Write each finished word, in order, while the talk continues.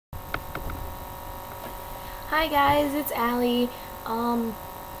Hi guys, it's Allie.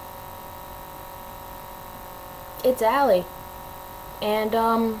 It's Allie.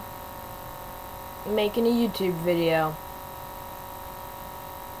 And, making a YouTube video.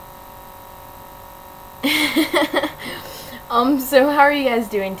 So how are you guys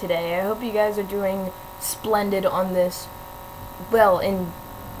doing today? I hope you guys are doing splendid on this, well, in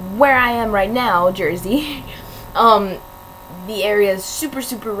where I am right now, Jersey. The area is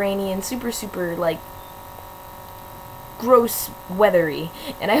super rainy and super, like, gross weathery,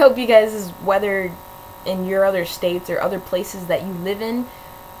 and I hope you guys' weather in your other states or other places that you live in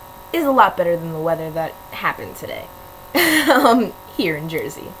is a lot better than the weather that happened today here in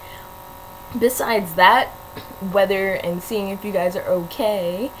Jersey. Besides that weather and seeing if you guys are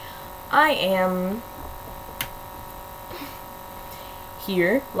okay, I am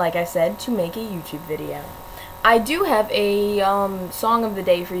here, like I said, to make a YouTube video. I do have a song of the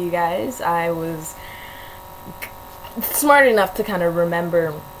day for you guys. I was smart enough to kind of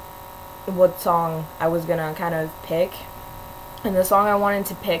remember what song I was gonna kind of pick, and the song I wanted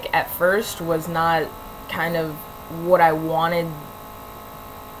to pick at first was not kind of what I wanted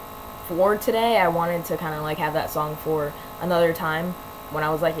for today. I wanted to kind of like have that song for another time when I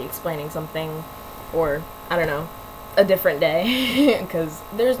was like explaining something, or I don't know, a different day, because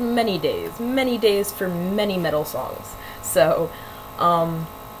there's many days for many metal songs. So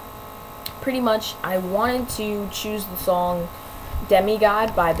pretty much I wanted to choose the song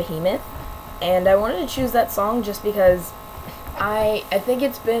Demi-God by Behemoth, and I wanted to choose that song just because I think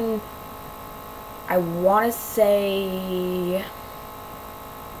it's been, I want to say,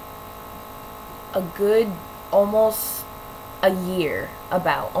 a good almost a year,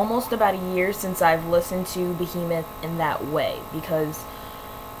 almost about a year since I've listened to Behemoth in that way, because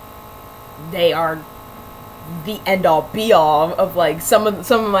they are the end-all be-all of like some of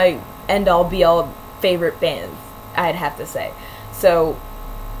my end-all be-all favorite bands, I'd have to say. So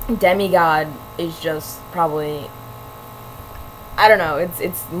Demi-god is just probably, I don't know,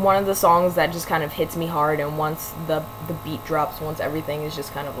 it's one of the songs that just kind of hits me hard, and once the beat drops, once everything is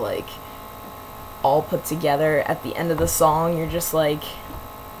just kind of like all put together at the end of the song, you're just like,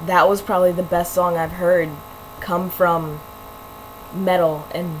 that was probably the best song I've heard come from metal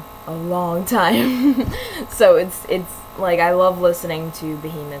in a long time. So it's like, I love listening to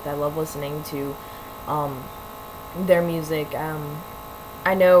Behemoth. I love listening to their music.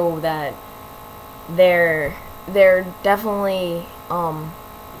 I know that they're definitely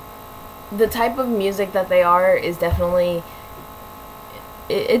the type of music that they are is definitely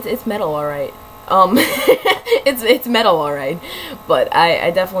it's metal, alright. It's metal, alright, but I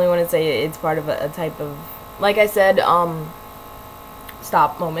definitely want to say it's part of a type of, like I said,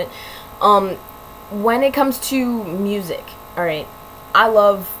 stop moment. When it comes to music, alright, I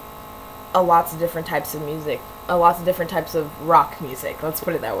love lots of different types of music, lots of different types of rock music, let's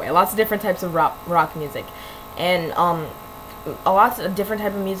put it that way, lots of different types of rock music, and lots of different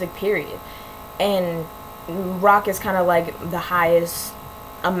type of music, period. And rock is kind of like the highest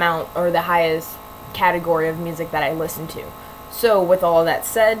amount, or the highest category of music that I listen to. So with all that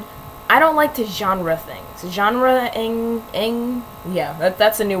said, I don't like to genre things. Yeah,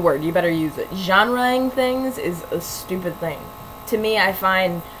 that's a new word, you better use it. Genreing things is a stupid thing. To me, I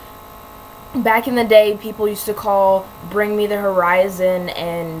find back in the day, people used to call Bring Me the Horizon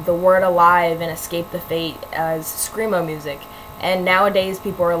and The Word Alive and Escape the Fate as screamo music. And nowadays,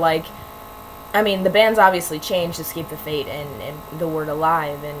 people are like, I mean, the band's obviously changed, Escape the Fate and The Word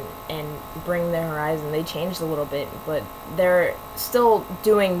Alive and Bring the Horizon. They changed a little bit, but they're still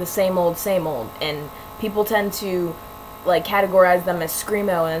doing the same old, and people tend to like categorize them as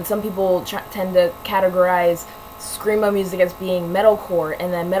screamo, and some people tend to categorize screamo music as being metalcore,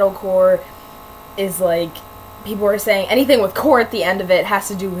 and then metalcore is like, people are saying anything with core at the end of it has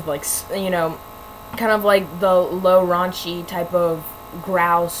to do with, like, you know, kind of like the low raunchy type of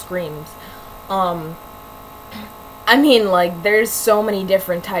growl screams. I mean, like, there's so many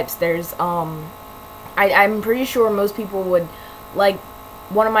different types. There's, I'm pretty sure most people would, like,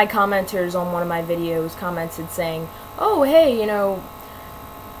 one of my commenters on one of my videos commented saying, oh, hey, you know,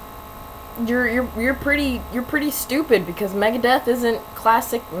 you're pretty stupid because Megadeth isn't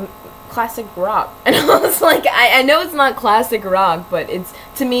classic rock. And I was like, I know it's not classic rock, but it's,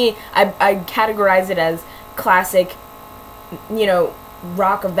 to me, I categorize it as classic, you know,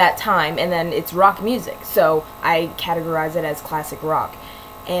 rock of that time, and then it's rock music, so I categorize it as classic rock.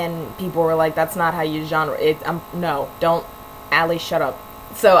 And people were like, that's not how you genre it. No, don't, Allie, shut up.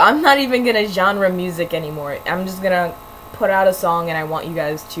 So I'm not even gonna genre music anymore. I'm just gonna put out a song, and I want you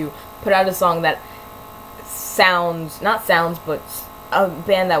guys to put out a song that but a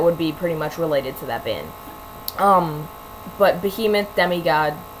band that would be pretty much related to that band. But Behemoth,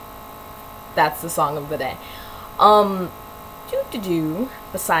 Demi-god, that's the song of the day.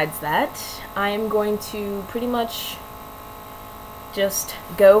 Besides that, I am going to pretty much just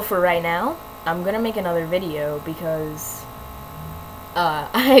go for right now. I'm gonna make another video because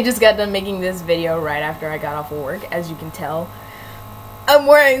I just got done making this video right after I got off of work. As you can tell, I'm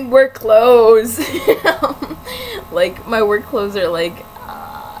wearing work clothes. Like, my work clothes are like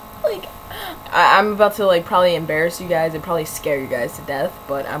I'm about to like probably embarrass you guys and probably scare you guys to death,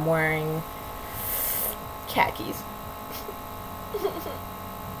 but I'm wearing khakis.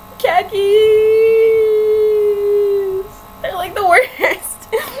 Khakis! They're like the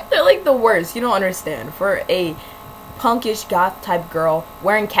worst. They're like the worst. You don't understand. For a punkish goth type girl,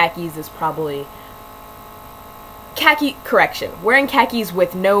 wearing khakis is probably wearing khakis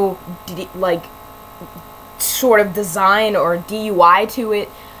with no like sort of design or DUI to it,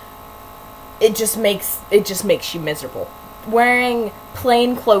 it just makes you miserable. Wearing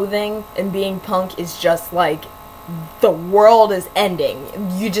plain clothing and being punk is just like the world is ending.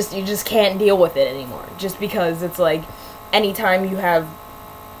 You just can't deal with it anymore. Just because it's like anytime you have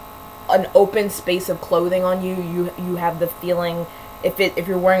an open space of clothing on you, you have the feeling, if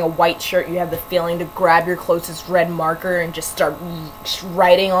you're wearing a white shirt, you have the feeling to grab your closest red marker and just start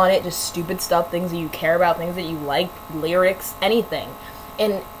writing on it, just stupid stuff, things that you care about, things that you like, lyrics, anything.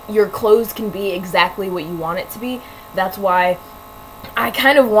 And your clothes can be exactly what you want it to be. That's why I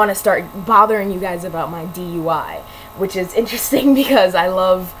kind of want to start bothering you guys about my DUI, which is interesting because I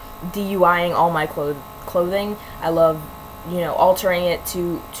love DUIing all my clothing. I love, you know, altering it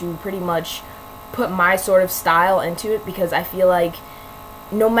to pretty much put my sort of style into it, because I feel like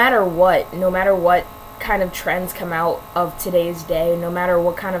no matter what kind of trends come out of today's day, no matter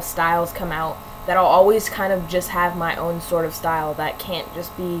what kind of styles come out, that I'll always kind of just have my own sort of style that can't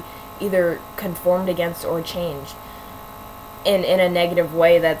just be either conformed against or changed in a negative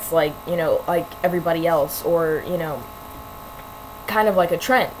way that's like, you know, like everybody else, or, you know, kind of like a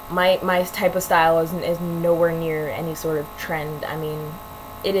trend. My type of style is nowhere near any sort of trend. I mean,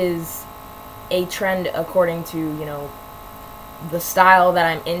 it is a trend according to, you know, the style that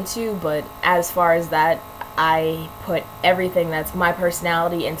I'm into, but as far as that, I put everything that's my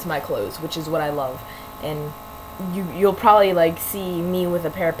personality into my clothes, which is what I love. And you'll probably like see me with a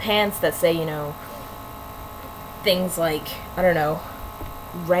pair of pants that say, you know, things like, I don't know,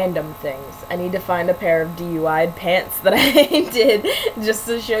 random things. I need to find a pair of DUI pants that I did just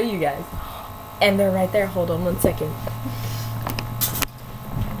to show you guys. And they're right there. Hold on one second.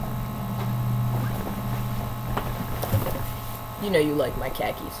 You know you like my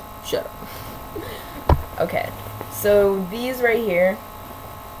khakis. Shut up. Okay, so these right here,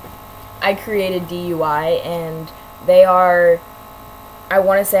 I created DUI, and they are, I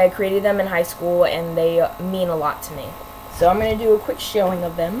want to say I created them in high school, and they mean a lot to me. So I'm going to do a quick showing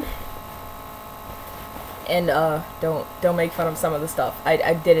of them. And don't make fun of some of the stuff.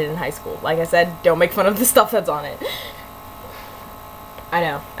 I did it in high school. Like I said, don't make fun of the stuff that's on it. I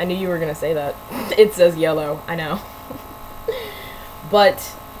know. I knew you were going to say that. It says yellow. I know.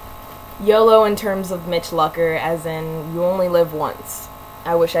 But YOLO in terms of Mitch Lucker, as in you only live once.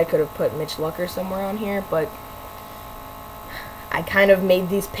 I wish I could have put Mitch Lucker somewhere on here, but I kind of made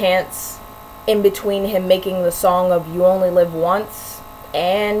these pants in between him making the song of You Only Live Once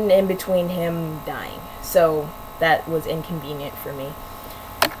and in between him dying. So that was inconvenient for me.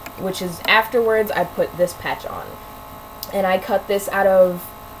 Which is, afterwards I put this patch on. And I cut this out of,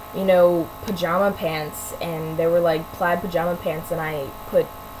 you know, pajama pants, and they were like plaid pajama pants, and I put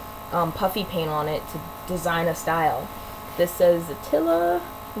puffy paint on it to design a style. This says Attila,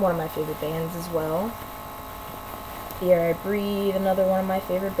 one of my favorite bands as well. The Air I Breathe, another one of my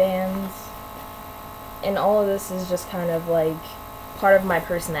favorite bands. And all of this is just kind of like part of my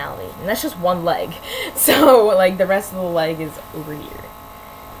personality. And that's just one leg. So like the rest of the leg is over here.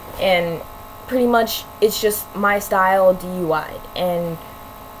 And pretty much it's just my style DUI. And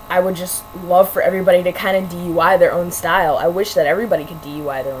I would just love for everybody to kind of DUI their own style. I wish that everybody could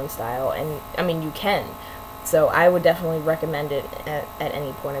DUI their own style, and I mean, you can. So I would definitely recommend it at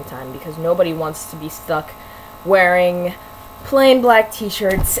any point in time, because nobody wants to be stuck wearing plain black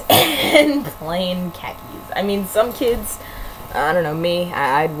t-shirts and plain khakis. I mean, some kids, I don't know, me,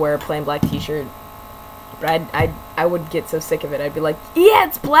 I'd wear a plain black t-shirt, but I would get so sick of it. I'd be like, yeah,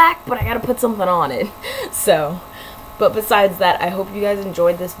 it's black, but I gotta put something on it. So, but besides that, I hope you guys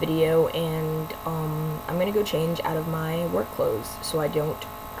enjoyed this video, and I'm gonna go change out of my work clothes so I don't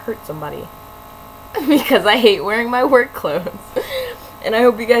hurt somebody. Because I hate wearing my work clothes. And I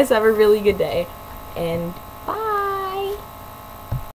hope you guys have a really good day, and